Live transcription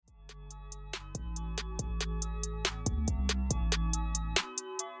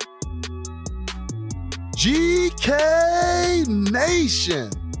GK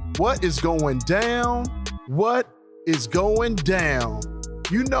Nation, what is going down? What is going down?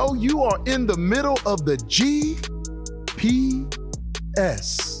 You know, you are in the middle of the GPS,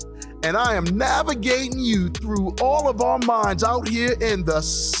 and I am navigating you through all of our minds out here in the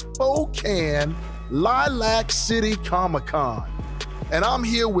Spokane Lilac City Comicon. And I'm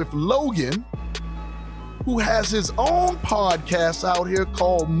here with Logan, who has his own podcast out here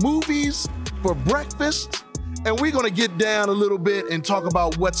called Movies for Breakfast. And we're going to get down a little bit and talk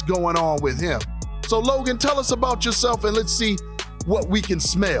about what's going on with him. So Logan, tell us about yourself and let's see what we can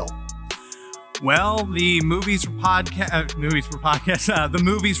smell. Well, the Movies for Breakfast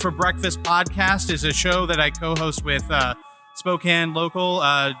podcast is a show that I co-host with Spokane local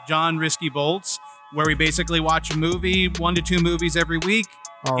John Risky Bolts, where we basically watch a movie, 1 to 2 movies every week.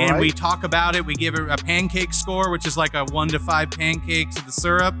 All and right. we talk about it. We give it a pancake score, which is like a 1 to 5 pancakes of the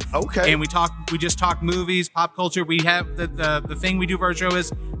syrup. Okay. And we just talk movies, pop culture. We have the thing we do for our show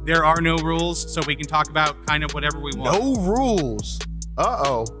is there are no rules, so we can talk about kind of whatever we want. No rules.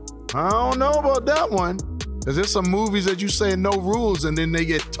 Uh-oh. I don't know about that one. Because there's some movies that you say no rules and then they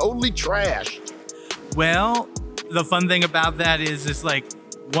get totally trashed. Well, the fun thing about that is like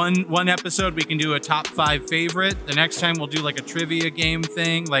one episode we can do a top 5 favorite. The next time we'll do like a trivia game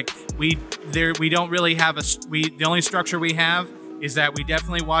thing. Like we don't really have the only structure we have is that we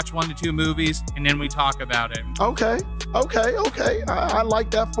definitely watch 1 to 2 movies and then we talk about it. Okay. I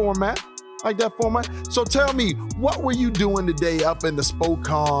like that format. So tell me, what were you doing today up in the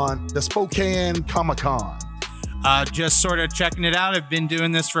Spokane Comicon? Just sort of checking it out. I've been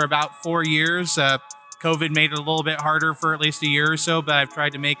doing this for about 4 years. COVID made it a little bit harder for at least a year or so, but I've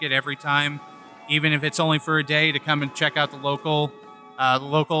tried to make it every time, even if it's only for a day, to come and check out the local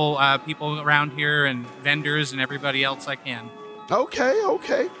people around here and vendors and everybody else I can.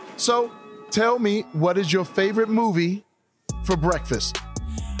 Okay. So tell me, what is your favorite movie for breakfast?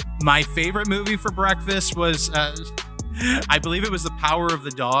 My favorite movie for breakfast was, I believe it was The Power of the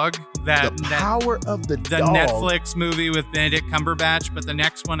Dog. The Power of the The Dog. Netflix movie with Benedict Cumberbatch, but the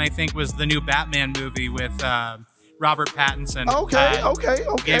next one I think was the new Batman movie with Robert Pattinson. Okay.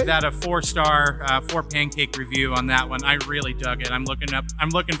 Gave that a 4-star, 4 pancake review on that one. I really dug it. I'm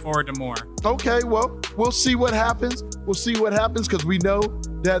looking forward to more. Okay, well, we'll see what happens. Because we know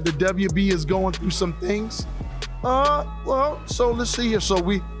that the WB is going through some things. So let's see here. So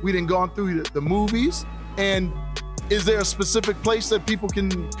we done gone through the movies, and is there a specific place that people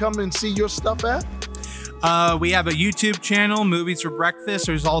can come and see your stuff at? We have a YouTube channel, Movies for Breakfast.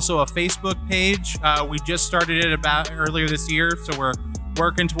 There's also a Facebook page. We just started it about earlier this year, so we're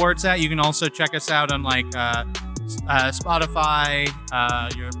working towards that. You can also check us out on like Spotify,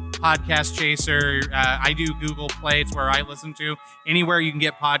 your Podcast Chaser. I do Google Play. It's where I listen to. Anywhere you can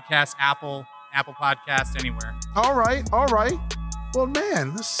get podcasts, Apple Podcast, anywhere. All right. Well,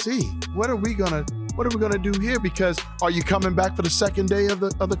 man, let's see. What are we gonna do here? Because are you coming back for the second day of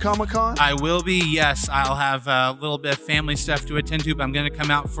the Comic-Con? I will be. Yes, I'll have a little bit of family stuff to attend to, but I'm going to come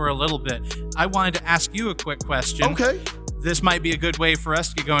out for a little bit. I wanted to ask you a quick question. Okay. This might be a good way for us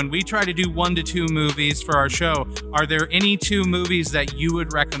to get going. We try to do 1 to 2 movies for our show. Are there any 2 movies that you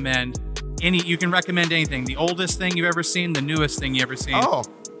would recommend? You can recommend anything. The oldest thing you've ever seen, the newest thing you've ever seen. Oh,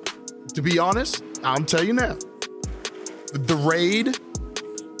 to be honest, I'm telling you now. The Raid.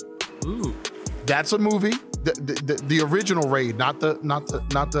 Ooh. That's a movie. The original Raid, not the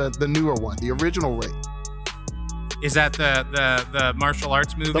newer one. The original Raid. Is that the martial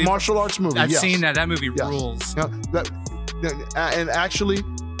arts movie? The martial arts movie. I've yes. seen that. That movie Yes. rules. Yeah, and actually,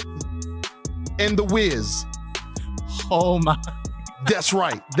 and The Wiz. Oh my. That's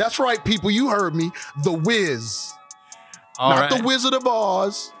right, people. You heard me. The Wiz. All not right. The Wizard of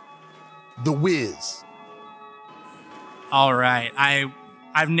Oz. The Wiz. All right.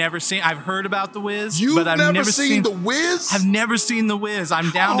 I've heard about The Wiz. You've but I've never seen The Wiz? I've never seen The Wiz. I'm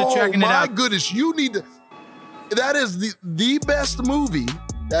down to checking it out. Oh my goodness, you need to. That is the best movie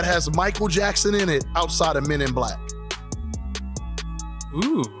that has Michael Jackson in it outside of Men in Black.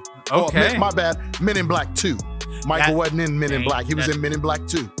 Ooh, okay. Oh, my bad. Men in Black 2. Michael wasn't in Men in Black. He was in Men in Black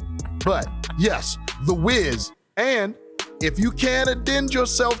 2. But yes, The Wiz. And if you can't addend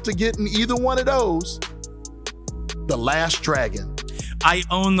yourself to getting either one of those, The Last Dragon. I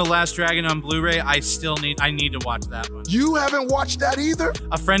own The Last Dragon on Blu-ray. I need to watch that one. You haven't watched that either?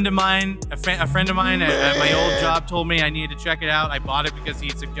 A friend of mine at my old job told me I needed to check it out. I bought it because he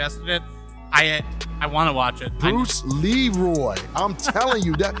suggested it. I want to watch it. Bruce Leroy. I'm telling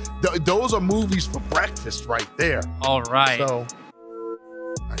you that those are movies for breakfast right there. All right. So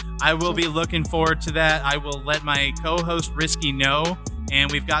I will be looking forward to that. I will let my co-host Risky know,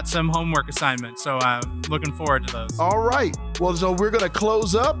 and we've got some homework assignments. So looking forward to those. All right. Well, so we're going to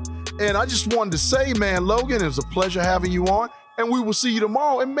close up. And I just wanted to say, man, Logan, it was a pleasure having you on. And we will see you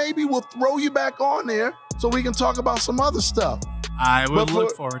tomorrow. And maybe we'll throw you back on there so we can talk about some other stuff. I would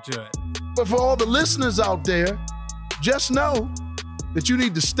look forward to it. But for all the listeners out there, just know that you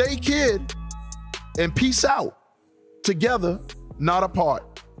need to stay kid and peace out. Together, not apart.